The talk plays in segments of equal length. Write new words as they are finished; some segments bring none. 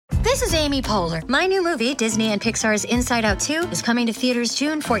This is Amy Poehler. My new movie, Disney and Pixar's Inside Out 2, is coming to theaters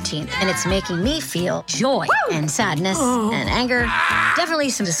June 14th, and it's making me feel joy and sadness and anger, definitely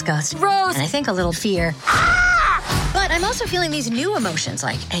some disgust, and I think a little fear. But I'm also feeling these new emotions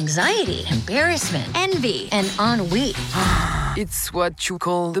like anxiety, embarrassment, envy, and ennui. It's what you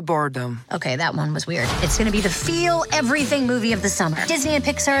call the boredom. Okay, that one was weird. It's gonna be the feel everything movie of the summer. Disney and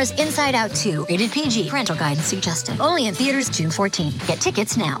Pixar's Inside Out 2, rated PG. Parental guidance suggested. Only in theaters June 14th. Get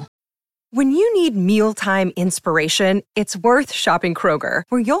tickets now. When you need mealtime inspiration, it's worth shopping Kroger,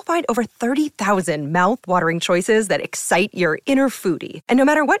 where you'll find over 30,000 mouth-watering choices that excite your inner foodie. And no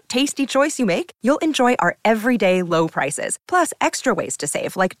matter what tasty choice you make, you'll enjoy our everyday low prices, plus extra ways to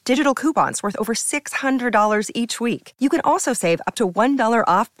save, like digital coupons worth over $600 each week. You can also save up to $1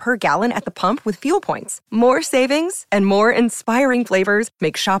 off per gallon at the pump with fuel points. More savings and more inspiring flavors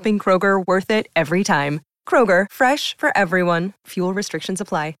make shopping Kroger worth it every time. Kroger, fresh for everyone. Fuel restrictions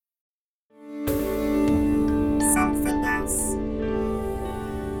apply.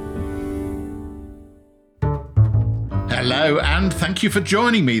 Hello, and thank you for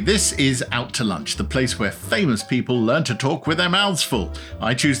joining me. This is Out to Lunch, the place where famous people learn to talk with their mouths full.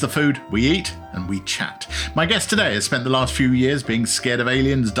 I choose the food, we eat, and we chat. My guest today has spent the last few years being scared of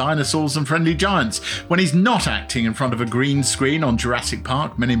aliens, dinosaurs, and friendly giants. When he's not acting in front of a green screen on Jurassic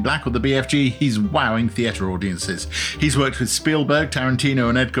Park, Men in Black, or the BFG, he's wowing theatre audiences. He's worked with Spielberg, Tarantino,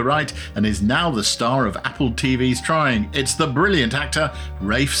 and Edgar Wright, and is now the star of Apple TV's Trying. It's the brilliant actor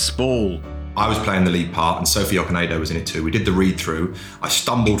Rafe Spall. I was playing the lead part and Sophie Okonedo was in it too. We did the read-through. I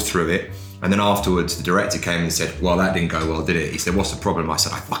stumbled through it. And then afterwards, the director came and said, well, that didn't go well, did it? He said, what's the problem? I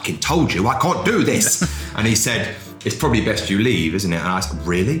said, I fucking told you, I can't do this. And he said, it's probably best you leave, isn't it? And I said,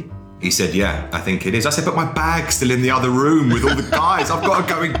 really? He said, yeah, I think it is. I said, but my bag's still in the other room with all the guys. I've got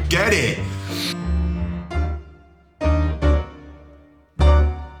to go and get it.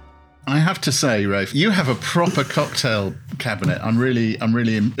 I have to say, Rafe, you have a proper cocktail cabinet. I'm really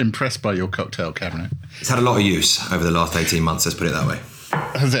impressed by your cocktail cabinet. It's had a lot of use over the last 18 months, let's put it that way.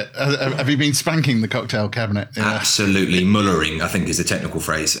 Has it? Have you been spanking the cocktail cabinet? Absolutely. Mullering, I think, is the technical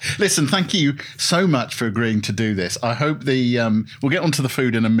phrase. Listen, thank you so much for agreeing to do this. I hope we'll get onto the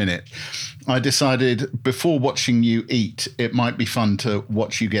food in a minute. I decided before watching you eat, it might be fun to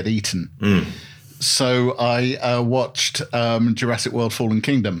watch you get eaten. So I watched Jurassic World Fallen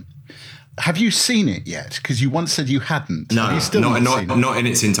Kingdom. Have you seen it yet? Because you once said you hadn't. No, not in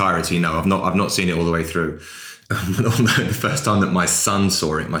its entirety. No, I've not seen it all the way through. The first time that my son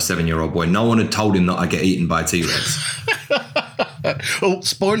saw it, my 7-year-old boy, no one had told him that I get eaten by a T-Rex. Oh,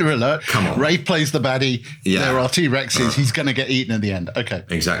 spoiler alert! Come on, Ray plays the baddie. Yeah. There are T-Rexes. He's going to get eaten at the end. Okay,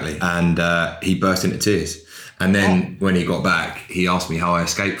 exactly. And he burst into tears. And then when he got back, he asked me how I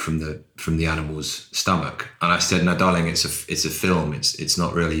escaped from the animal's stomach, and I said, "No, darling, it's a film. It's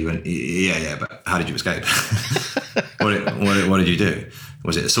not really." He went, "Yeah, but how did you escape? what did you do?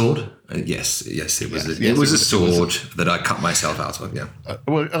 Was it a sword?" Yes, it was. It was a sword that I cut myself out of. Yeah.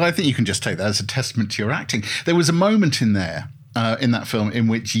 Well, I think you can just take that as a testament to your acting. There was a moment in there in that film in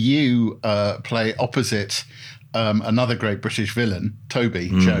which you play opposite another great British villain, Toby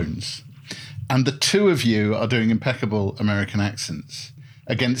Jones. And the two of you are doing impeccable American accents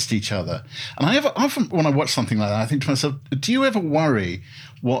against each other. And I often, when I watch something like that, I think to myself, do you ever worry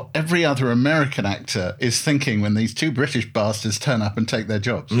what every other American actor is thinking when these two British bastards turn up and take their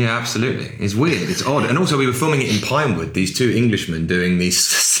jobs? Yeah, absolutely. It's weird. It's odd. And also we were filming it in Pinewood, these two Englishmen doing these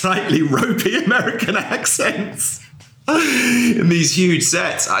slightly ropey American accents. In these huge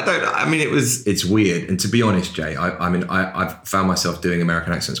sets. It's weird. And to be honest, Jay, I've found myself doing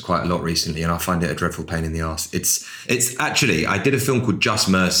American accents quite a lot recently, and I find it a dreadful pain in the arse. It's actually, I did a film called Just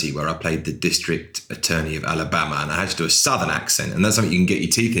Mercy where I played the district attorney of Alabama, and I had to do a Southern accent, and that's something you can get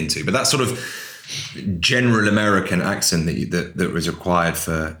your teeth into. But that sort of general American accent that was required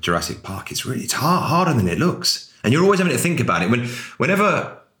for Jurassic Park, it's harder than it looks. And you're always having to think about it.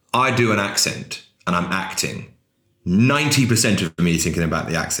 Whenever I do an accent and I'm acting, 90% of me thinking about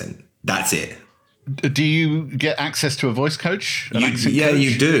the accent. That's it. Do you get access to a voice coach? Coach?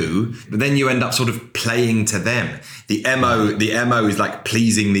 You do. But then you end up sort of playing to them. The MO is like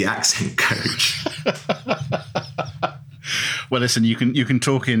pleasing the accent coach. Well, listen, you can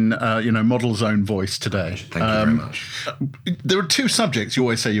talk in Model's own voice today. Thank you very much. There are two subjects you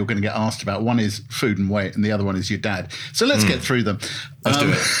always say you're going to get asked about. One is food and weight, and the other one is your dad. So let's get through them. Let's do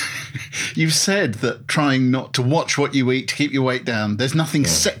it. You've said that trying not to watch what you eat to keep your weight down, there's nothing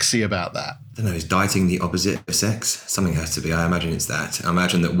sexy about that. I don't know, is dieting the opposite of sex? Something has to be. I imagine it's that. I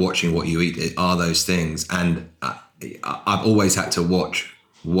imagine that watching what you eat are those things. And I've always had to watch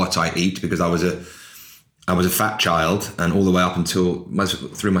what I eat because I was I was a fat child, and all the way up until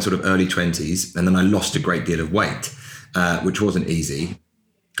through my sort of early 20s. And then I lost a great deal of weight, which wasn't easy.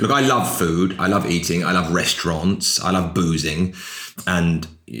 Look, I love food. I love eating. I love restaurants. I love boozing and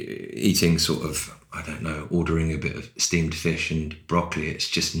eating sort of, I don't know, ordering a bit of steamed fish and broccoli. It's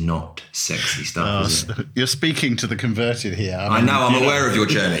just not sexy stuff, is it? You're speaking to the converted here. I know, I'm aware of your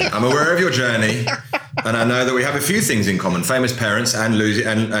journey. I'm aware of your journey. And I know that we have a few things in common, famous parents and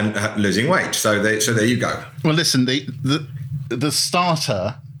losing weight. So there you go. Well, listen, the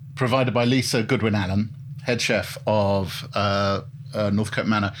starter provided by Lisa Goodwin-Allen, head chef of Northcote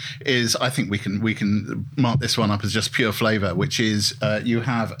Manor, is, I think we can mark this one up as just pure flavour, which is you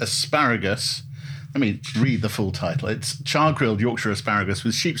have asparagus. Let me read the full title. It's char-grilled Yorkshire asparagus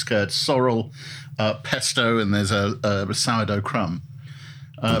with sheep's curd, sorrel, pesto, and there's a sourdough crumb.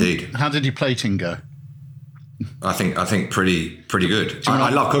 Indeed. How did your plating go? I think pretty good.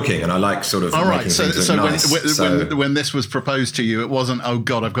 I love cooking, and I like sort of making things look nice. When this was proposed to you, it wasn't, oh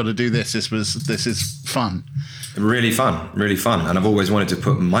God, I've got to do this. This is fun. Really fun. And I've always wanted to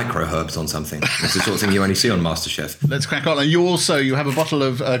put micro herbs on something. It's the sort of thing you only see on MasterChef. Let's crack on. And you have a bottle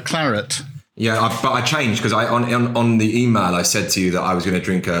of claret. Yeah, but I changed because on the email I said to you that I was going to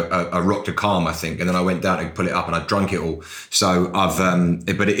drink a Rock de Calm, I think, and then I went down and put it up and I drunk it all. So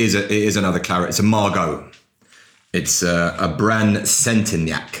but it is another claret. It's a Margaux. It's a Brand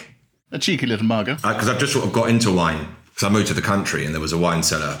Centignac. A cheeky little Margaux. Because I've just sort of got into wine. Because I moved to the country and there was a wine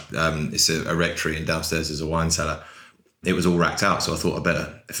cellar. It's a rectory, and downstairs there's a wine cellar. It was all racked out, so I thought I'd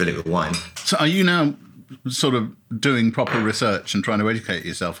better fill it with wine. So are you now sort of doing proper research and trying to educate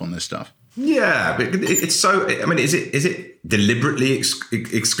yourself on this stuff? Yeah, but it's so. I mean, is it deliberately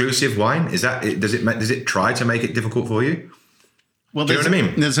exclusive wine? Is that does it try to make it difficult for you? Well, do you know what I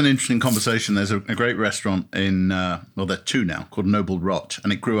mean? There's an interesting conversation. There's a great restaurant in, there are two now, called Noble Rot,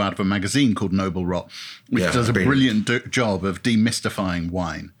 and it grew out of a magazine called Noble Rot, which does a brilliant job of demystifying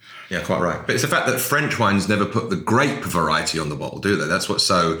wine. Yeah, quite right. But it's the fact that French wines never put the grape variety on the bottle, do they? That's what's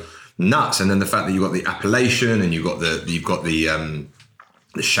so nuts. And then the fact that you've got the appellation and you've got the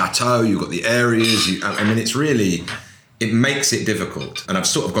chateau, you've got the areas. It's really, it makes it difficult. And I've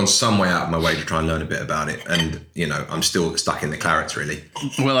sort of gone some way out of my way to try and learn a bit about it. And, I'm still stuck in the clarets, really.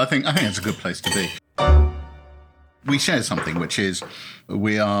 Well, I think it's a good place to be. We share something, which is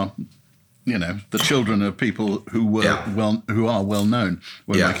we are, the children of people who are well known,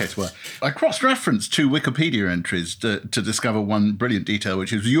 in my case were. I cross-referenced two Wikipedia entries to discover one brilliant detail,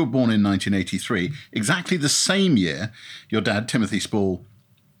 which is you were born in 1983, exactly the same year your dad, Timothy Spall,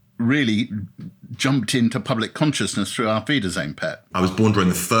 really jumped into public consciousness through Auf Wiedersehen, Pet. I was born during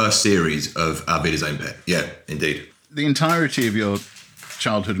the first series of Auf Wiedersehen, Pet. Yeah, indeed. The entirety of your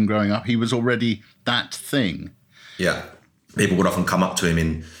childhood and growing up, he was already that thing. Yeah. People would often come up to him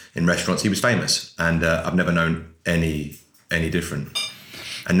in restaurants. He was famous, and I've never known any different.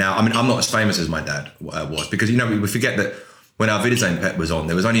 And now, I'm not as famous as my dad was, because, we forget that when Auf Wiedersehen, Pet was on,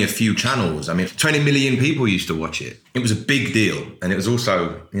 there was only a few channels. 20 million people used to watch it. It was a big deal. And it was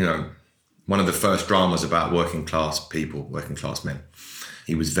also, one of the first dramas about working class people, working class men.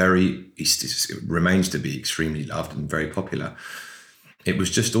 He remains to be extremely loved and very popular. It was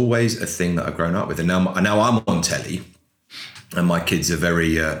just always a thing that I've grown up with. And now I'm on telly and my kids are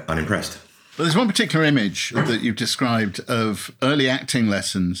very unimpressed. But there's one particular image that you've described of early acting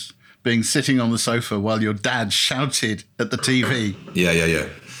lessons being sitting on the sofa while your dad shouted at the TV. Yeah.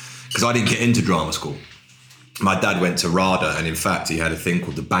 Because I didn't get into drama school. My dad went to RADA, and in fact, he had a thing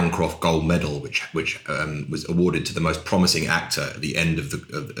called the Bancroft Gold Medal, which was awarded to the most promising actor at the end of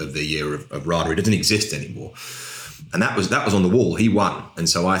the year of RADA. It doesn't exist anymore. And that was on the wall. He won. And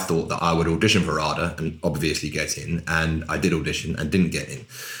so I thought that I would audition for RADA and obviously get in. And I did audition and didn't get in.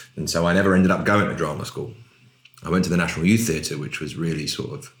 And so I never ended up going to drama school. I went to the National Youth Theatre, which was really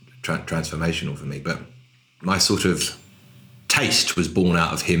sort of transformational for me. But my sort of taste was born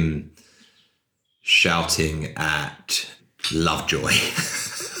out of him shouting at Lovejoy.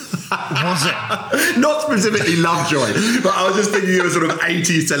 Was it? Not specifically Lovejoy, but I was just thinking of a sort of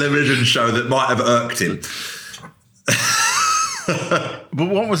 80s television show that might have irked him. But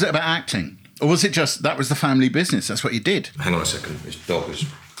what was it about acting? Or was it just that was the family business? That's what you did? Hang on a second. This dog is...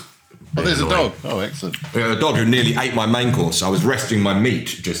 Oh, there's a dog. Oh, excellent. A dog who nearly ate my main course. I was resting my meat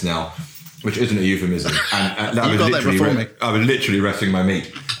just now, which isn't a euphemism. And you got that before me. I was literally resting my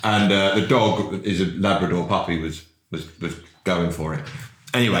meat. And the dog is a Labrador puppy, was going for it.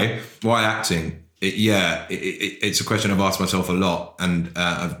 Anyway, why acting? It's a question I've asked myself a lot, and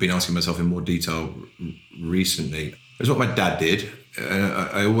I've been asking myself in more detail recently. It's what my dad did.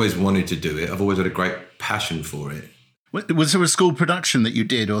 I always wanted to do it. I've always had a great passion for it. Was there a school production that you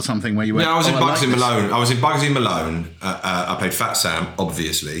did or something where you went? Yeah, I was in Bugsy like Malone. I was in Bugsy Malone. I played Fat Sam,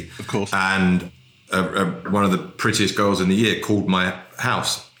 obviously. Of course. And one of the prettiest girls in the year called my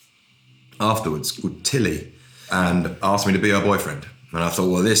house afterwards, called Tilly, and asked me to be her boyfriend. And I thought,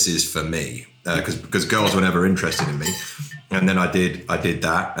 well, this is for me, because girls were never interested in me. And then I did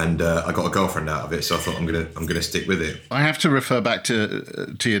that, and I got a girlfriend out of it. So I thought I'm gonna stick with it. I have to refer back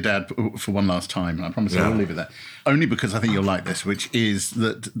to your dad for one last time. I promise I will leave it there. Only because I think you'll like this, which is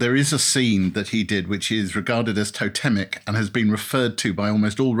that there is a scene that he did which is regarded as totemic and has been referred to by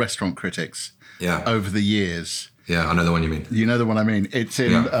almost all restaurant critics over the years. Yeah, I know the one you mean. You know the one I mean. It's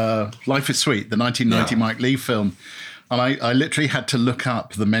in Life is Sweet, the 1990 Mike Leigh film. And I literally had to look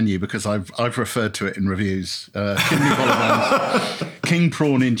up the menu because I've referred to it in reviews. Kidney vol-au-vents, king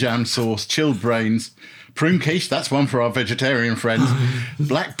prawn in jam sauce, chilled brains, prune quiche, that's one for our vegetarian friends,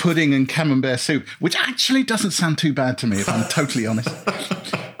 black pudding and camembert soup, which actually doesn't sound too bad to me, if I'm totally honest.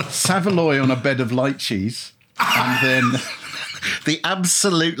 Saveloy on a bed of light cheese, and then the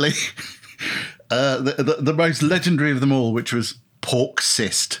absolutely, the most legendary of them all, which was pork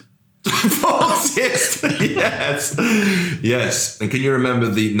cyst. Yes. And can you remember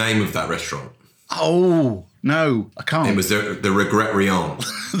the name of that restaurant? Oh, no, I can't. It was the Regret Rion.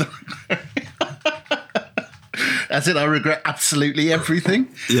 As in, I regret absolutely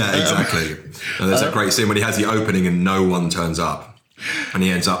everything. Yeah, exactly. And there's that great scene when he has the opening and no one turns up, and he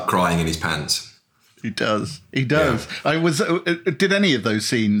ends up crying in his pants. He does. Yeah. Did any of those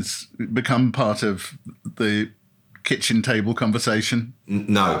scenes become part of the kitchen table conversation?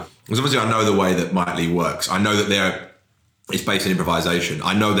 No, because obviously I know the way that Mike Leigh works. I know that it's based in improvisation.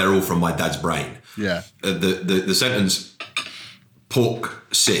 I know they're all from my dad's brain. Yeah. The sentence "pork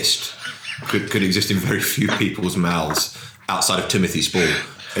cyst" could exist in very few people's mouths outside of Timothy Spall.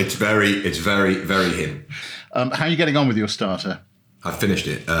 It's very, very him. How are you getting on with your starter? I finished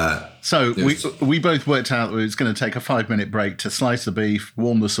it. We both worked out that it was going to take a 5-minute break to slice the beef,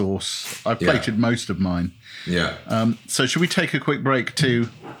 warm the sauce. I've plated most of mine. Yeah. So should we take a quick break to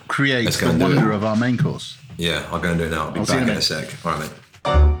create the wonder of our main course? Yeah, I'll go and do it now. I'll be back in a sec. All right, mate.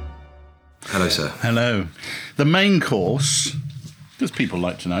 Hello, sir. Hello. The main course, as people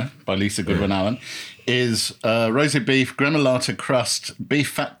like to know, by Lisa Goodwin Allen, is roasted beef, gremolata crust,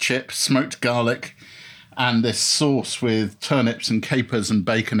 beef fat chip, smoked garlic, and this sauce with turnips and capers and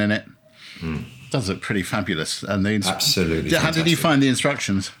bacon in it. Does look pretty fabulous. And absolutely. How did you find the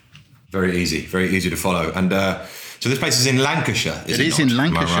instructions? Very easy to follow. And so this place is in Lancashire. It is in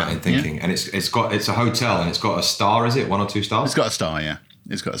Lancashire. Am I right in thinking? Yeah. And it's a hotel, and it's got a star. Is it 1 or 2 stars? It's got a star. Yeah.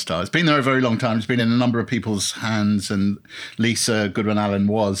 It's got a star. It's been there a very long time. It's been in a number of people's hands, and Lisa Goodwin Allen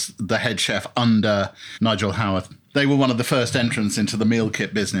was the head chef under Nigel Howarth. They were one of the first entrants into the meal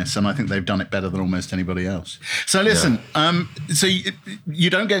kit business, and I think they've done it better than almost anybody else. So listen, so you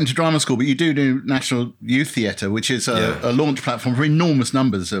don't get into drama school, but you do National Youth Theatre, which is a launch platform for enormous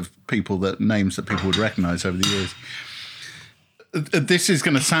numbers of names that people would recognise over the years. This is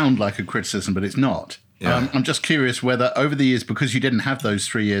going to sound like a criticism, but it's not. Yeah. I'm just curious whether over the years, because you didn't have those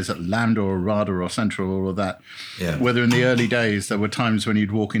 3 years at LAMDA or RADA or Central or all of that, whether in the early days there were times when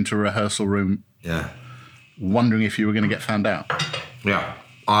you'd walk into a rehearsal room wondering if you were going to get found out. Yeah.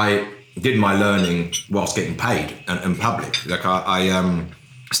 I did my learning whilst getting paid and in public. Like I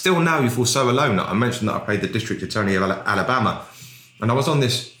still now you feel so alone. I mentioned that I played the District Attorney of Alabama, and I was on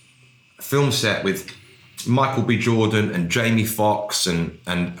this film set with Michael B. Jordan and Jamie Foxx and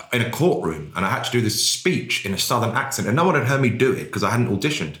in a courtroom, and I had to do this speech in a southern accent, and no one had heard me do it because I hadn't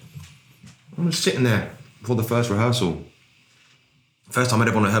auditioned. I was sitting there before the first rehearsal. First time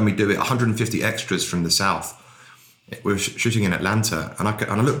anyone had heard me do it, 150 extras from the South. We were shooting in Atlanta, and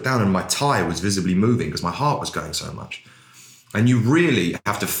I looked down and my tie was visibly moving because my heart was going so much. And you really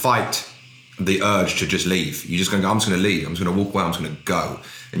have to fight the urge to just leave. You're just going to go, I'm just going to leave. I'm just going to walk away. I'm just going to go.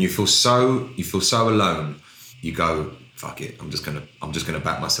 And you feel so alone. You go, fuck it. I'm just going to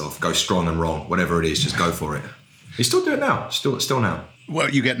back myself. Go strong and wrong. Whatever it is, just go for it. You still do it now. Still now. Well,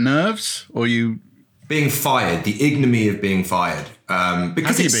 you get nerves, or you being fired. The ignominy of being fired.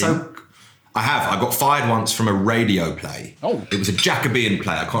 Because it's so. I have. I got fired once from a radio play. Oh. It was a Jacobean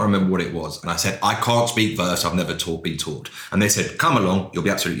play. I can't remember what it was. And I said, I can't speak verse. I've never been taught. And they said, come along. You'll be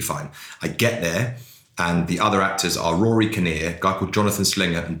absolutely fine. I get there, and the other actors are Rory Kinnear, a guy called Jonathan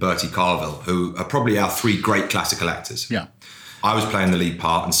Slinger, and Bertie Carville, who are probably our 3 great classical actors. Yeah. I was playing the lead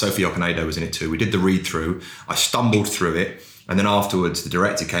part, and Sophie Okonedo was in it too. We did the read-through. I stumbled through it. And then afterwards, the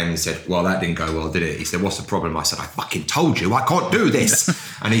director came and said, well, that didn't go well, did it? He said, what's the problem? I said, I fucking told you, I can't do this.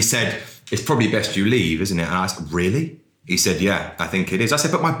 And he said, it's probably best you leave, isn't it? And I said, really? He said, yeah, I think it is. I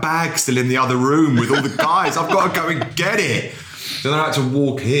said, but my bag's still in the other room with all the guys. I've got to go and get it. So then I had to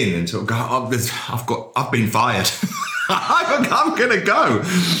walk in and sort of go, I've been fired. I'm going to go.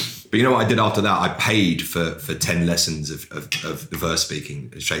 But you know what I did after that? I paid for 10 lessons of verse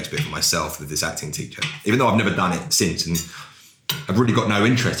speaking Shakespeare for myself with this acting teacher, even though I've never done it since. And I've really got no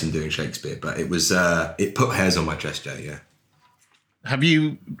interest in doing Shakespeare, but it put hairs on my chest, Jay, yeah. Have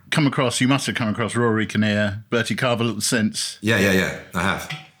you must have come across Rory Kinnear, Bertie Carvel since? Yeah, I have.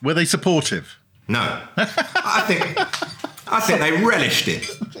 Were they supportive? No. I think they relished it,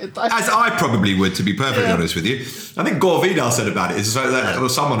 as I probably would, to be perfectly honest with you. I think Gore Vidal said about it.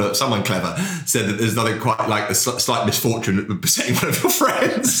 Someone clever said that there's nothing quite like the slight misfortune of besetting one of your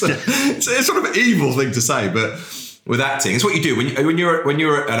friends. It's a sort of evil thing to say, but with acting, it's what you do when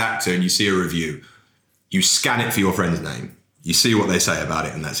you're an actor and you see a review. You scan it for your friend's name. You see what they say about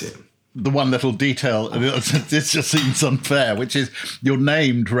it, and that's it. The one little detail, this just seems unfair, which is you're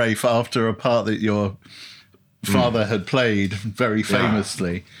named, Rafe, after a part that your father had played very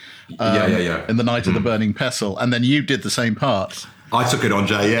famously in The Night of the Burning Pestle, and then you did the same part. I took it on,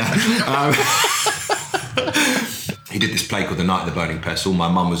 Jay, yeah. He did this play called The Night of the Burning Pestle. My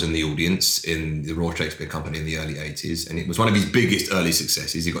mum was in the audience in the Royal Shakespeare Company in the early 80s, and it was one of his biggest early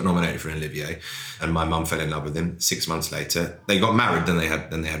successes. He got nominated for an Olivier, and my mum fell in love with him. 6 months later, they got married, then they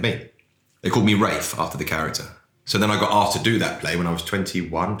had me. They called me Rafe after the character. So then I got asked to do that play when I was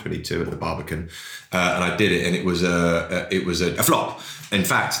 21, 22 at the Barbican, and I did it, and it was a flop. In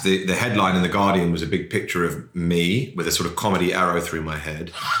fact, the headline in The Guardian was a big picture of me with a sort of comedy arrow through my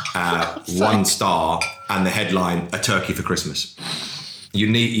head, 1 star, and the headline, "A Turkey for Christmas."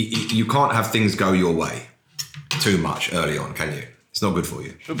 You can't have things go your way too much early on, can you? It's not good for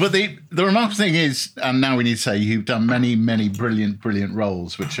you. But the remarkable thing is, and now we need to say, you've done many, many brilliant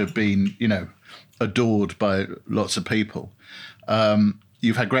roles, which have been, adored by lots of people.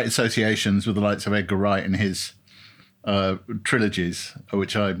 You've had great associations with the likes of Edgar Wright and his trilogies,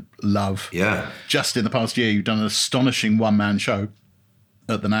 which I love. Yeah. Just in the past year, you've done an astonishing one-man show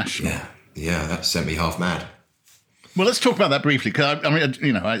at the National. Yeah, that sent me half mad. Well, let's talk about that briefly, because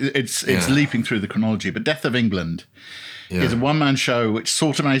it's leaping through the chronology. But Death of England is a one-man show which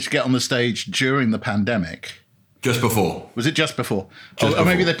sort of managed to get on the stage during the pandemic. Just before. Was it just before? Or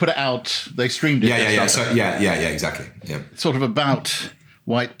maybe they put it out, they streamed it. Yeah. So, exactly. Yeah. Sort of about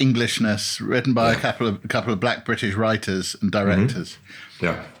white Englishness, written by a couple of black British writers and directors. Mm-hmm.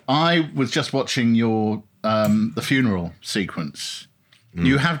 Yeah. I was just watching your the funeral sequence.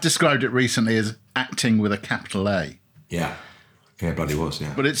 You have described it recently as acting with a capital A. Yeah. Yeah, it bloody was,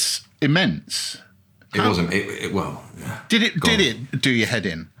 yeah. But it's immense. It wasn't. Well, yeah. Did it do your head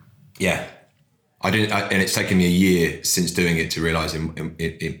in? Yeah. I didn't, and it's taken me a year since doing it to realise in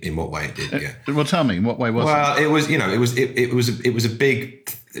what way it did. Yeah. Well, tell me, in what way was it? Well, it was a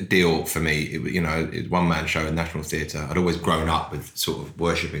big deal for me. It was one man show in National Theatre. I'd always grown up with sort of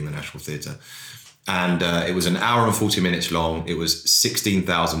worshipping the National Theatre, and it was an hour and 40 minutes long. It was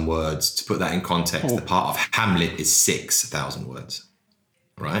 16,000 words. To put that in context, the part of Hamlet is 6,000 words,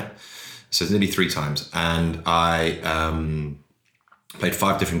 right? So it's nearly 3 times, and I. Played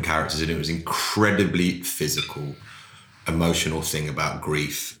 5 different characters, and it was incredibly physical, emotional thing about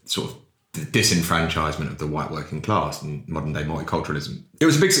grief, sort of the disenfranchisement of the white working class and modern day multiculturalism. It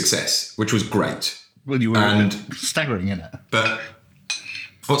was a big success, which was great. Well, you were staggering in it. But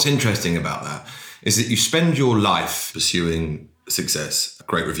what's interesting about that is that you spend your life pursuing success,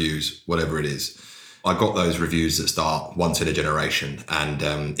 great reviews, whatever it is. I got those reviews that start once in a generation and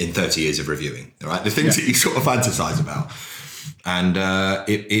in 30 years of reviewing, right? The things that you sort of fantasize about. And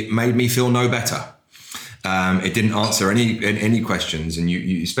it made me feel no better. It didn't answer any questions. And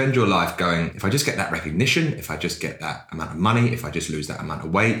you spend your life going, if I just get that recognition, if I just get that amount of money, if I just lose that amount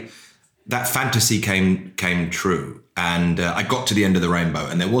of weight, that fantasy came true. And I got to the end of the rainbow,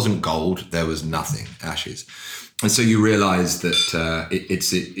 and there wasn't gold, there was nothing, ashes. And so you realise that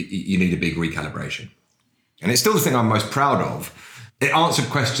you need a big recalibration. And it's still the thing I'm most proud of. It answered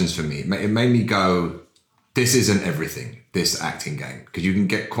questions for me. It made me go, this isn't everything, this acting game, because you can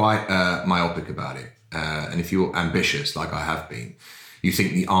get quite myopic about it. And if you're ambitious, like I have been, you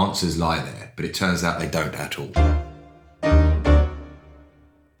think the answers lie there, but it turns out they don't at all.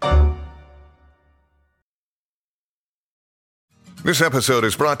 This episode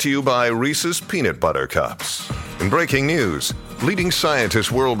is brought to you by Reese's Peanut Butter Cups. In breaking news, leading scientists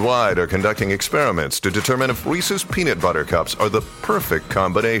worldwide are conducting experiments to determine if Reese's Peanut Butter Cups are the perfect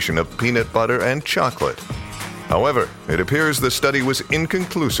combination of peanut butter and chocolate. However, it appears the study was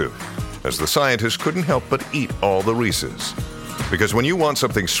inconclusive, as the scientists couldn't help but eat all the Reese's. Because when you want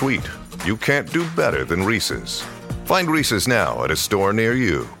something sweet, you can't do better than Reese's. Find Reese's now at a store near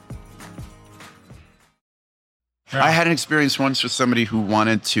you. I had an experience once with somebody who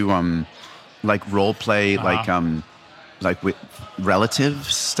wanted to like role play like with relative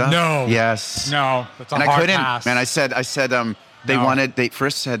stuff. No. Yes. No. That's a and hard I couldn't. pass. Man, I said they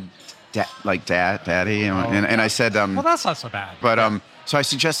first said daddy, and I said well, that's not so bad. But so I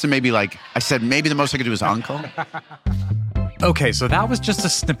suggested maybe the most I could do is uncle. Okay, so that was just a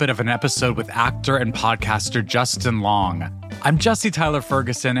snippet of an episode with actor and podcaster Justin Long. I'm Jesse Tyler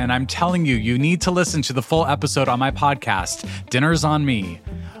Ferguson, and I'm telling you, you need to listen to the full episode on my podcast, Dinner's on Me.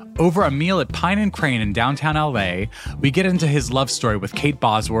 Over a meal at Pine and Crane in downtown LA, we get into his love story with Kate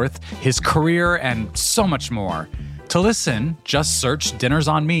Bosworth, his career, and so much more. To listen, just search Dinner's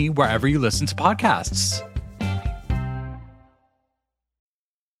on Me wherever you listen to podcasts.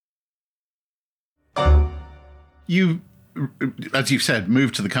 You, as you've said,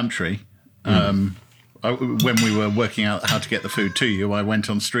 moved to the country. When we were working out how to get the food to you, I went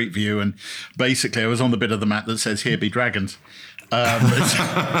on Street View and basically I was on the bit of the map that says, "Here be dragons." Was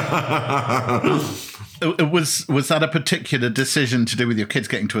that a particular decision to do with your kids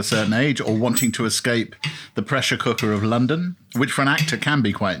getting to a certain age or wanting to escape the pressure cooker of London, which for an actor can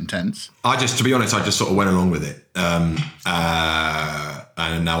be quite intense? To be honest, I just sort of went along with it. And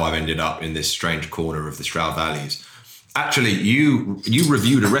now I've ended up in this strange corner of the Stroud Valleys. Actually, you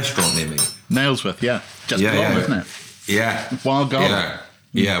reviewed a restaurant near me. Nailsworth, yeah. Just isn't it? Yeah. Wild Garlic.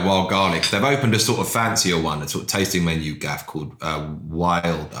 Yeah, Wild Garlic. They've opened a sort of fancier one, a sort of tasting menu gaff called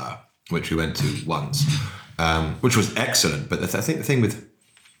Wilder, which we went to once, which was excellent. But I think the thing with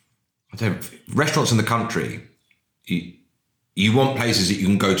restaurants in the country, you want places that you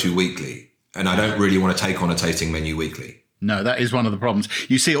can go to weekly. And I don't really want to take on a tasting menu weekly. No, that is one of the problems.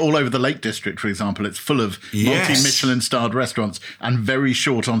 You see it all over the Lake District, for example. It's full of multi-Michelin-starred restaurants and very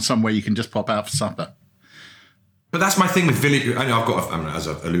short on somewhere you can just pop out for supper. But that's my thing with Village. I know as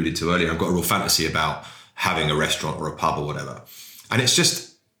I've alluded to earlier, I've got a real fantasy about having a restaurant or a pub or whatever. And it's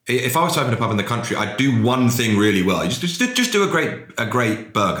just, if I was to open a pub in the country, I'd do one thing really well. Just do a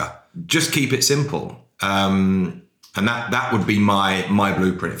great burger. Just keep it simple. And that would be my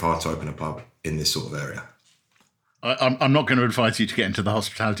blueprint if I were to open a pub in this sort of area. I'm not going to advise you to get into the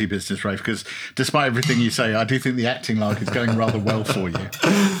hospitality business, Rafe, because despite everything you say, I do think the acting lark is going rather well for you.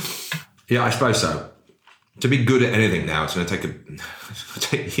 Yeah, I suppose so. To be good at anything now, it's going to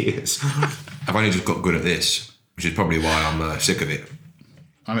take years. I've only just got good at this, which is probably why I'm sick of it.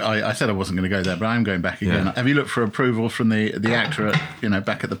 I said I wasn't going to go there, but I'm going back again. Yeah. Have you looked for approval from the actor at,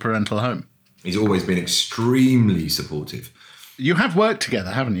 back at the parental home? He's always been extremely supportive. You have worked together,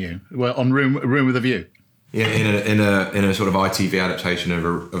 haven't you? Well, on Room with a View. Yeah, in a sort of ITV adaptation of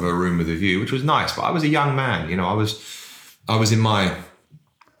a Room with a View, which was nice. But I was a young man, I was in my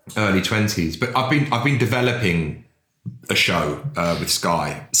early 20s. But I've been developing a show with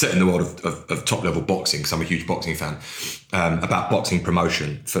Sky set in the world of top level boxing, because I'm a huge boxing fan, about boxing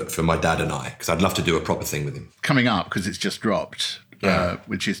promotion for my dad and I, because I'd love to do a proper thing with him. Coming up, because it's just dropped,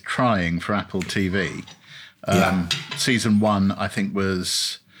 which is Trying for Apple TV. Season 1, I think,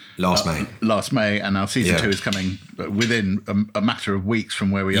 was last May, and now season 2 is coming within a matter of weeks from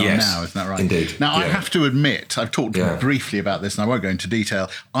where we are now, isn't that right? Indeed. Now, I have to admit, I've talked briefly about this and I won't go into detail,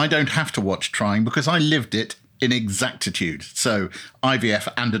 I don't have to watch Trying because I lived it in exactitude. So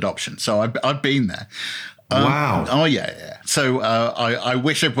IVF and adoption. So I've been there. Wow. Oh, yeah. So I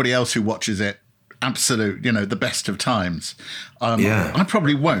wish everybody else who watches it absolute, the best of times. I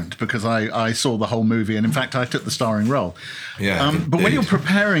probably won't, because I saw the whole movie, and in fact I took the starring role. But when you're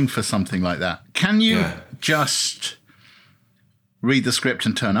preparing for something like that, can you just read the script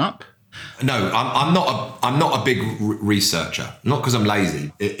and turn up? No, I'm not a big researcher. Not because I'm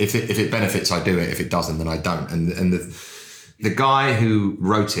lazy. If it benefits, I do it. If it doesn't, then I don't. And the guy who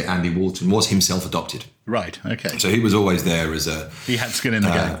wrote it, Andy Walton, was himself adopted. Right. Okay. So he was always there as he had skin in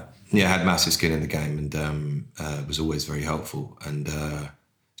the game. Yeah, had massive skin in the game, and was always very helpful. And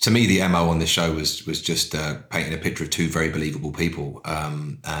to me, the MO on this show was just painting a picture of two very believable people.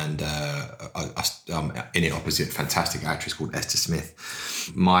 I'm in it opposite a fantastic actress called Esther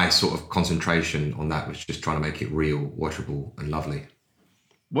Smith. My sort of concentration on that was just trying to make it real, watchable, and lovely.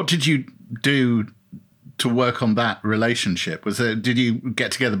 What did you do to work on that relationship? Did you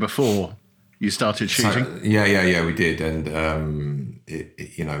get together before you started shooting? Yeah, we did, and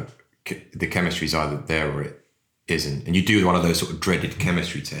the chemistry's either there or it isn't. And you do one of those sort of dreaded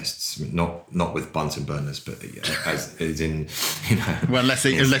chemistry tests, not with Bunsen burners, but as in, Well,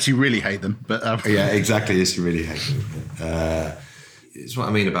 unless you really hate them. But yeah, exactly. Unless you really hate them. It's what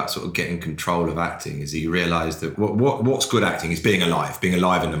I mean about sort of getting control of acting, is that you realise that what's good acting is being alive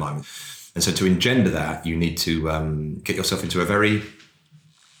in the moment. And so to engender that, you need to get yourself into a very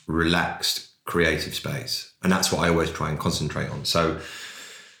relaxed, creative space. And that's what I always try and concentrate on. So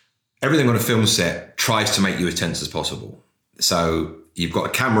everything on a film set tries to make you as tense as possible. So you've got a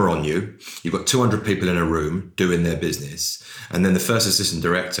camera on you, you've got 200 people in a room doing their business. And then the first assistant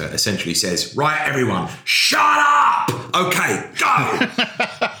director essentially says, right, everyone, shut up! Okay, go!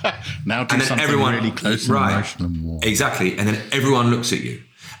 Now do something really close and emotional and warm. Exactly. And then everyone looks at you.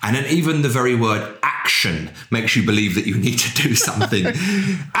 And then even the very word action makes you believe that you need to do something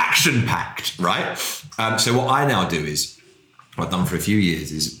action-packed, right? So what I now do is, what I've done for a few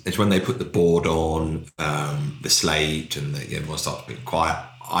years is when they put the board on, the slate, and everyone starts being quiet,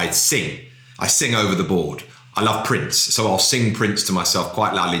 I sing over the board. I love Prince, so I'll sing Prince to myself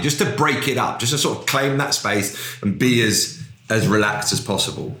quite loudly, just to break it up, just to sort of claim that space and be as relaxed as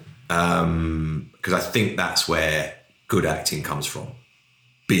possible. Because I think that's where good acting comes from,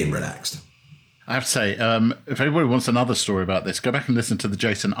 being relaxed. I have to say, if anybody wants another story about this, go back and listen to the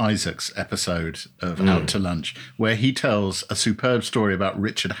Jason Isaacs episode of Out to Lunch, where he tells a superb story about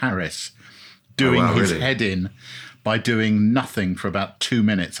Richard Harris doing his head in by doing nothing for about 2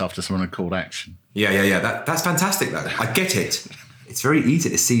 minutes after someone had called action. Yeah. That's fantastic, though. I get it. It's very easy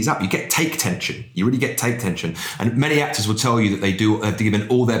to seize up. You get take tension. You really get take tension. And many actors will tell you that they have given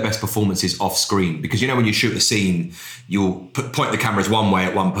all their best performances off screen. Because, when you shoot a scene, you'll point the cameras one way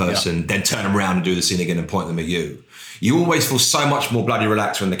at one person, then turn them around and do the scene again and point them at you. You always feel so much more bloody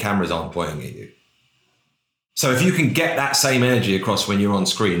relaxed when the cameras aren't pointing at you. So if you can get that same energy across when you're on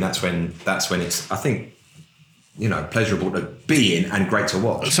screen, that's when it's, I think, pleasurable to be in and great to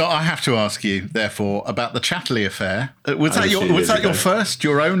watch. So I have to ask you, therefore, about the Chatterley affair. Was that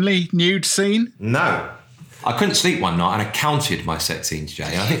your only nude scene? No. I couldn't sleep one night and I counted my sex scenes, Jay.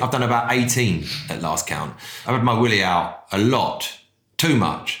 I think I've done about 18 at last count. I've had my willy out a lot, too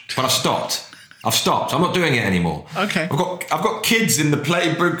much, but I've stopped. I'm not doing it anymore. Okay. I've got kids in the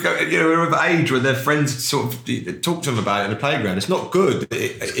playbook, who are of age where their friends sort of talk to them about it in the playground. It's not good.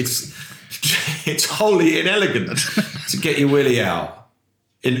 It's wholly inelegant to get your willy out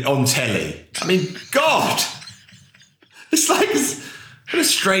on telly. I mean, God, it's like a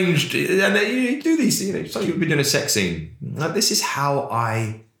strange. And you do these, it's like you've been doing a sex scene. Like, this is how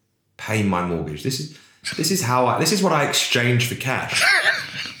I pay my mortgage. This is what I exchange for cash.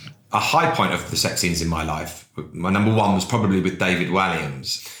 A high point of the sex scenes in my life, my number one was probably with David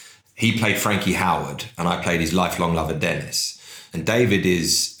Walliams. He played Frankie Howard, and I played his lifelong lover, Dennis. And David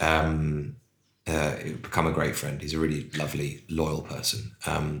is become a great friend. He's a really lovely, loyal person.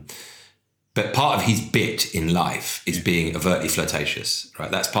 But part of his bit in life is being overtly flirtatious, right?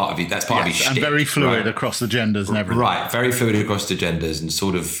 That's part of his shtick, and very fluid, right? Across the genders and everything. Right, very fluid across the genders, and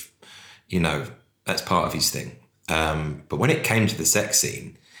sort of, that's part of his thing. But when it came to the sex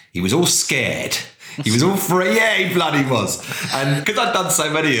scene, he was all scared. He was all free. Yeah, he bloody was. And because I'd done so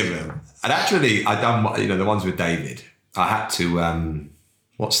many of them. And actually, I'd done, the ones with David. I had to,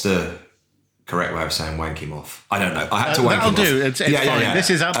 what's the correct way of saying wank him off? I don't know. I had to wank him off. That'll do. It's fine. Yeah. This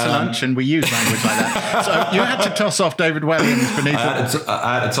is Out to Lunch and we use language like that. So you had to toss off David Walliams beneath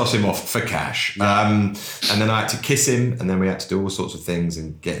I had to toss him off for cash. And then I had to kiss him, and then we had to do all sorts of things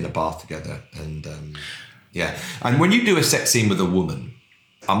and get in a bath together. And And when you do a sex scene with a woman,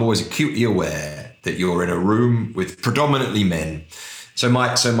 I'm always acutely aware that you're in a room with predominantly men. So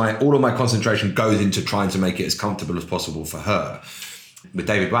all of my concentration goes into trying to make it as comfortable as possible for her. With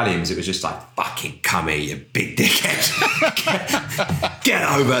David Walliams, it was just like, fucking come here, you big dickhead. Get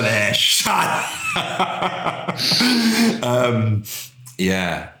over there, shut up.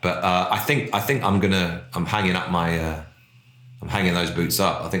 But I think I'm hanging up I'm hanging those boots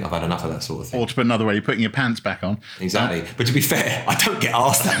up. I think I've had enough of that sort of thing. Or to put another way, you're putting your pants back on. Exactly. But to be fair, I don't get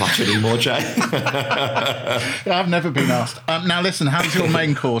asked that much anymore, Jay. I've never been asked. Now listen, how's your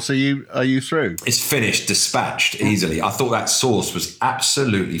main course? Are you through? It's finished, dispatched easily. I thought that sauce was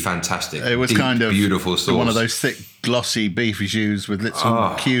absolutely fantastic. It was kind of beautiful sauce. One of those thick, glossy beef jus with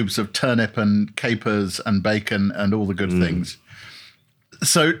little cubes of turnip and capers and bacon and all the good things.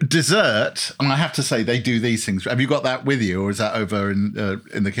 So dessert, and I have to say they do these things. Have you got that with you, or is that over in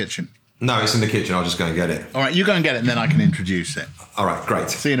the kitchen? No, it's in the kitchen. I'll just go and get it. All right, you go and get it, and then I can introduce it. All right, great.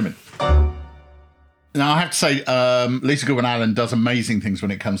 See you in a minute. Now, I have to say, Lisa Goodwin-Allen does amazing things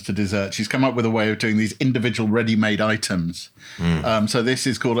when it comes to dessert. She's come up with a way of doing these individual ready-made items. So this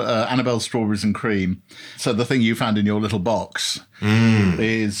is called Annabelle's Strawberries and Cream. So the thing you found in your little box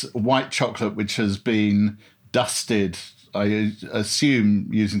is white chocolate, which has been dusted, I assume,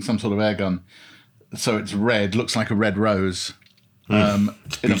 using some sort of air gun. So it's red, looks like a red rose, in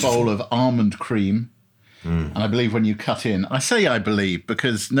a bowl of almond cream. And I believe when you cut in, I say I believe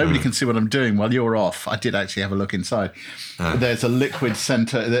because nobody can see what I'm doing while you're off. I did actually have a look inside. There's a liquid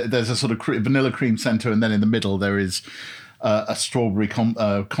centre, there's a sort of vanilla cream centre, and then in the middle there is a strawberry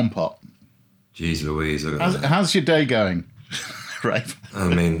compote. Jeez Louise. How's your day going? Right. I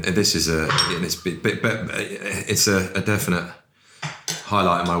mean, this is it's a definite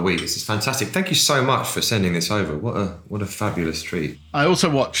highlight of my week. This is fantastic. Thank you so much for sending this over. What a fabulous treat. I also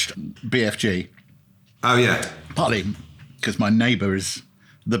watched BFG. Oh yeah. Partly because my neighbour is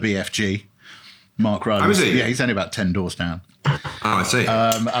the BFG, Mark Riley. Oh, is he? Yeah, he's only about 10 doors down. Oh, I see.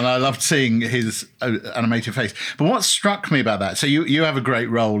 And I loved seeing his animated face. But what struck me about that, so you have a great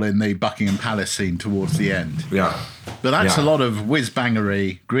role in the Buckingham Palace scene towards the end. Yeah. But that's a lot of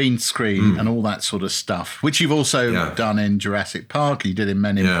whiz-bangery, green screen and all that sort of stuff, which you've also done in Jurassic Park, you did in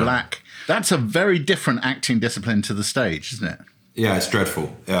Men in Black. That's a very different acting discipline to the stage, isn't it? Yeah, it's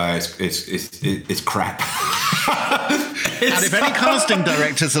dreadful. It's crap. And if any casting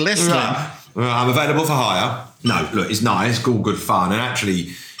directors are listening... I'm available for hire. No, look, it's nice, it's all good fun. And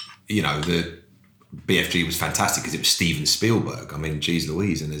actually, you know, the BFG was fantastic because it was Steven Spielberg. I mean, geez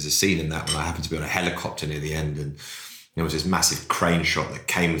Louise. And there's a scene in that when I happened to be on a helicopter near the end, and there was this massive crane shot that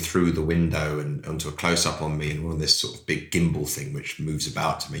came through the window and onto a close-up on me, and we're on this sort of big gimbal thing which moves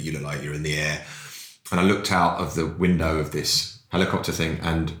about to make you look like you're in the air. And I looked out of the window of this helicopter thing,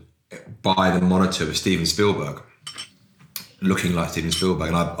 and by the monitor was Steven Spielberg, looking like Steven Spielberg,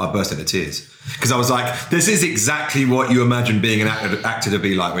 and I burst into tears because I was like, this is exactly what you imagine being an actor to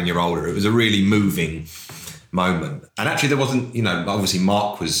be like when you're older. It was a really moving moment. And actually there wasn't, you know, obviously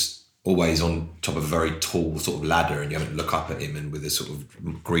Mark was always on top of a very tall sort of ladder, and you having to look up at him and with this sort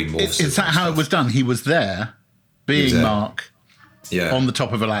of green morph. Is that how it was done? He was there, being Mark, on the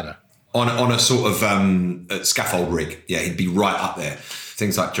top of a ladder? On a sort of scaffold rig. Yeah, he'd be right up there.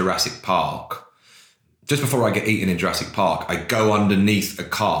 Things like Jurassic Park. Just before I get eaten in Jurassic Park, I go underneath a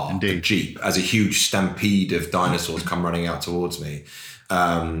car, a Jeep, as a huge stampede of dinosaurs come running out towards me.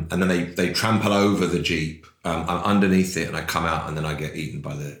 And then they trample over the Jeep. I'm underneath it and I come out, and then I get eaten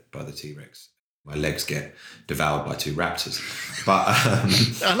by the T-Rex. My legs get devoured by two raptors. But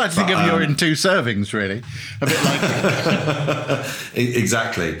I'd like to think of you're in two servings, really. A bit like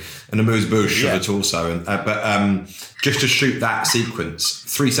exactly. And amuse-bouche of it also. But just to shoot that sequence,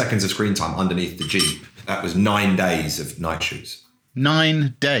 3 seconds of screen time underneath the Jeep, that was 9 days of night shoots.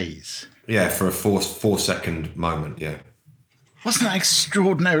 9 days? Yeah, for a 4 second moment, yeah. Wasn't that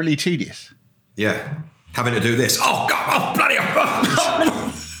extraordinarily tedious? Yeah. Having to do this. Oh, God, oh, bloody hell.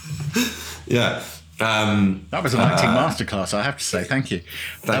 Yeah. That was an acting masterclass, I have to say. Thank you.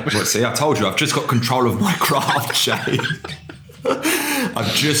 See, I told you, I've just got control of my craft, Shay.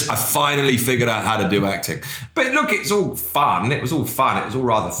 I finally figured out how to do acting. But look, it's all fun. It was all fun. It was all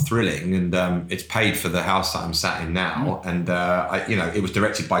rather thrilling, and it's paid for the house that I'm sat in now. And it was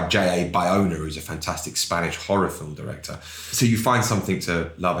directed by J.A. Bayona, who's a fantastic Spanish horror film director. So you find something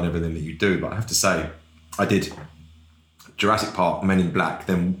to love in everything that you do. But I have to say, I did Jurassic Park, Men in Black,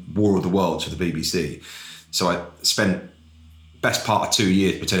 then War of the Worlds for the BBC. So I spent best part of 2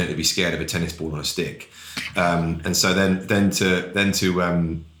 years pretending to be scared of a tennis ball on a stick. And so then to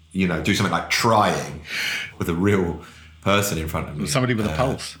do something like Trying with a real person in front of me. Somebody with a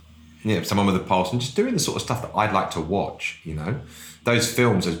pulse. Yeah, someone with a pulse, and just doing the sort of stuff that I'd like to watch, you know. Those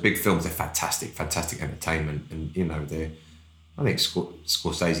films, those big films, they're fantastic entertainment. And, I think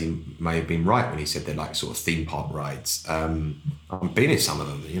Scorsese may have been right when he said they're like sort of theme park rides. I've been in some of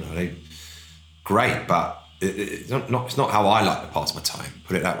them, they're great, but it's not how I like to pass my time,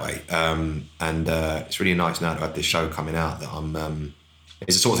 put it that way. It's really nice now to have this show coming out that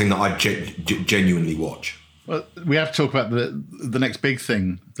it's the sort of thing that I genuinely watch. Well, we have to talk about the next big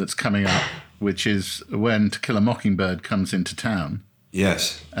thing that's coming up, which is when To Kill a Mockingbird comes into town.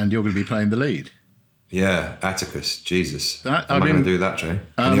 Yes. And you're going to be playing the lead. Yeah, Atticus, Jesus. How am I going to do that, Jay?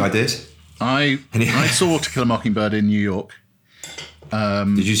 Any ideas? I saw To Kill a Mockingbird in New York.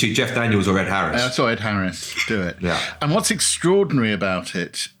 Did you see Jeff Daniels or Ed Harris? I saw Ed Harris do it. Yeah. And what's extraordinary about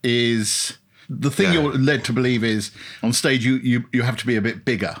it is the thing you're led to believe is on stage you have to be a bit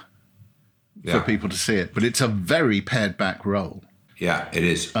bigger for people to see it. But it's a very pared back role. Yeah, it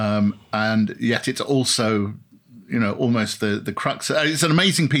is. And yet it's also... almost the crux. It's an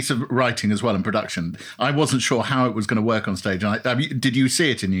amazing piece of writing as well and production. I wasn't sure how it was going to work on stage. Did you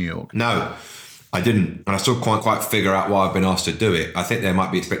see it in New York? No, I didn't. And I still can't quite figure out why I've been asked to do it. I think they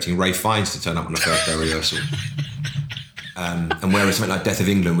might be expecting Ray Fiennes to turn up on the first day rehearsal. And whereas something like Death of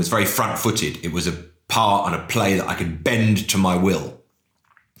England was very front-footed, it was a part and a play that I could bend to my will.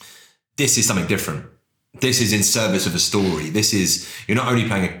 This is something different. This is in service of a story. This is, you're not only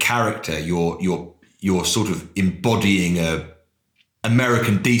playing a character, you're you're sort of embodying a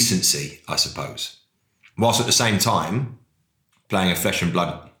American decency, I suppose, whilst at the same time playing a flesh and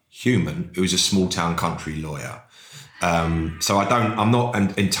blood human who's a small town country lawyer. So I'm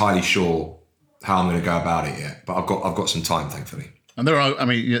not entirely sure how I'm going to go about it yet, but I've got some time, thankfully. And there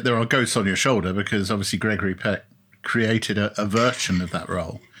are ghosts on your shoulder because obviously Gregory Peck created a version of that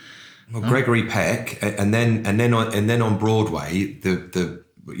role. Well, Gregory Peck, and then on Broadway, the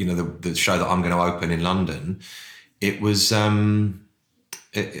show that I'm going to open in London, it was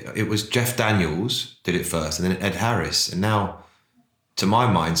Jeff Daniels did it first, and then Ed Harris, and now, to my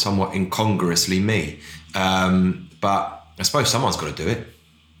mind, somewhat incongruously me. But I suppose someone's got to do it.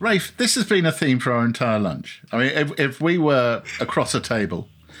 Rafe, this has been a theme for our entire lunch. I mean, if we were across a table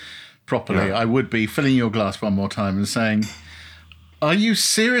properly, I would be filling your glass one more time and saying, are you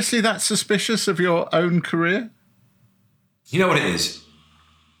seriously that suspicious of your own career? You know what it is?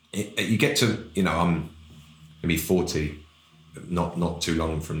 You get to, I'm going to be 40 not too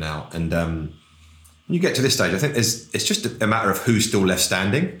long from now. And you get to this stage, I think it's just a matter of who's still left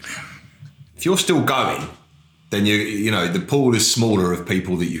standing. If you're still going, then the pool is smaller of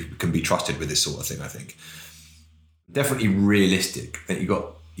people that you can be trusted with this sort of thing, I think. Definitely realistic. I think you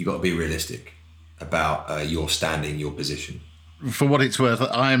got to be realistic about your standing, your position. For what it's worth,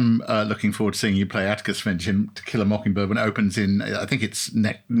 I'm looking forward to seeing you play Atticus Finch in To Kill a Mockingbird when it opens in, I think it's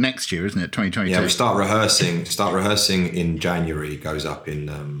next year, isn't it, 2022? Yeah, we start rehearsing in January, goes up in,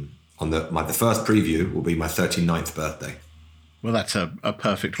 the first preview will be my 39th birthday. Well, that's a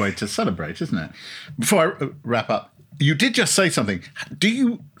perfect way to celebrate, isn't it? Before I wrap up, you did just say something. Do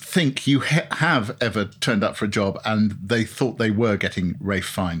you think you have ever turned up for a job and they thought they were getting Rafe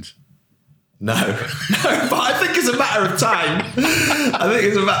Fiennes? No, but I think it's a matter of time.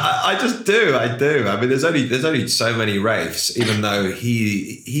 I just do. I do. I mean, there's only so many Rafes, even though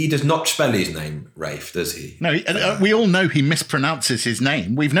he does not spell his name Rafe, does he? No, we all know he mispronounces his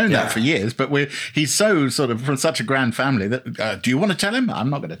name. We've known that for years, but he's so sort of from such a grand family that, do you want to tell him?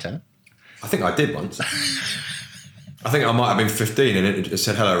 I'm not going to tell him. I think I did once. I think I might have been 15 and it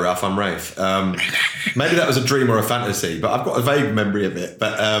said, "Hello, Ralph, I'm Rafe." Maybe that was a dream or a fantasy, but I've got a vague memory of it.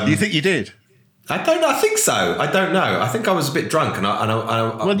 But you think you did? I don't know. I think so. I don't know. I think I was a bit drunk,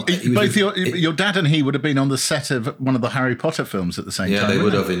 both your dad and he would have been on the set of one of the Harry Potter films at the same time. Yeah, they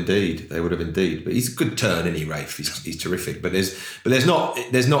would have indeed. They would have indeed. But he's a good turn, isn't he, Rafe? He's terrific. But there's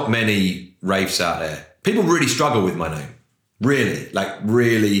not many Rafes out there. People really struggle with my name.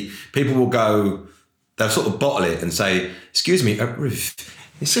 Really, people will go. They'll sort of bottle it and say, "Excuse me,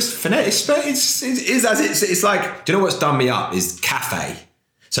 it's just phonetic. It's like, do you know what's done me up is cafe.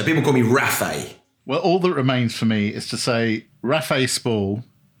 So people call me Rafe. Well, all that remains for me is to say, Rafe Spall,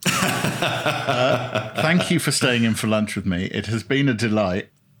 thank you for staying in for lunch with me. It has been a delight.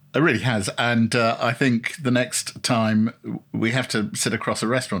 It really has. And I think the next time we have to sit across a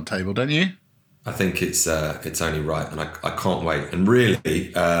restaurant table, don't you? I think it's only right, and I can't wait. And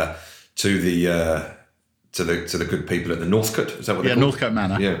really, to the good people at the Northcote, is that what they're called? Northcote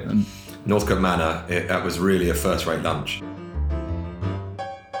Manor. Yeah, Northcote Manor. That was really a first-rate lunch.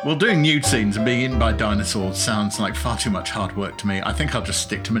 Well, doing nude scenes and being eaten by dinosaurs sounds like far too much hard work to me. I think I'll just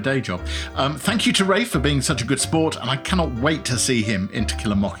stick to my day job. Thank you to Rafe for being such a good sport, and I cannot wait to see him in To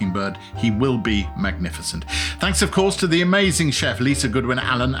Kill a Mockingbird. He will be magnificent. Thanks, of course, to the amazing chef Lisa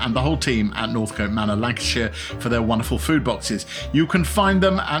Goodwin-Allen and the whole team at Northcote Manor, Lancashire, for their wonderful food boxes. You can find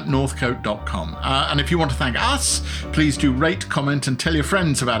them at northcote.com. And if you want to thank us, please do rate, comment, and tell your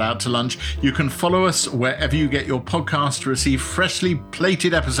friends about Out to Lunch. You can follow us wherever you get your podcast to receive freshly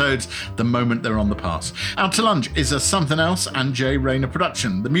plated episodes the moment they're on the pass. Out to Lunch is a Something Else and Jay Rayner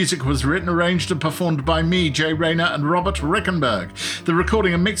production. The music was written, arranged and performed by me, Jay Rayner, and Robert Rickenberg. The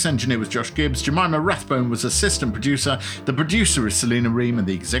recording and mix engineer was Josh Gibbs. Jemima Rathbone was assistant producer. The producer is Selena Ream and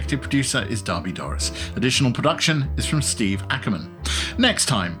the executive producer is Darby Doris. Additional production is from Steve Ackerman. Next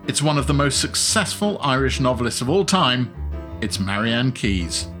time, it's one of the most successful Irish novelists of all time. It's Marianne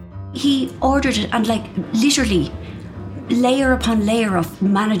Keyes. He ordered it and literally layer upon layer of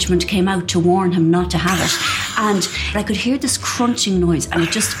management came out to warn him not to have it, and I could hear this crunching noise, and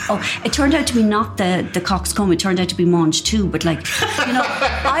it turned out to be not the coxcomb, it turned out to be Mange too, but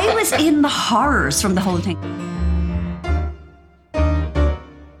I was in the horrors from the whole thing.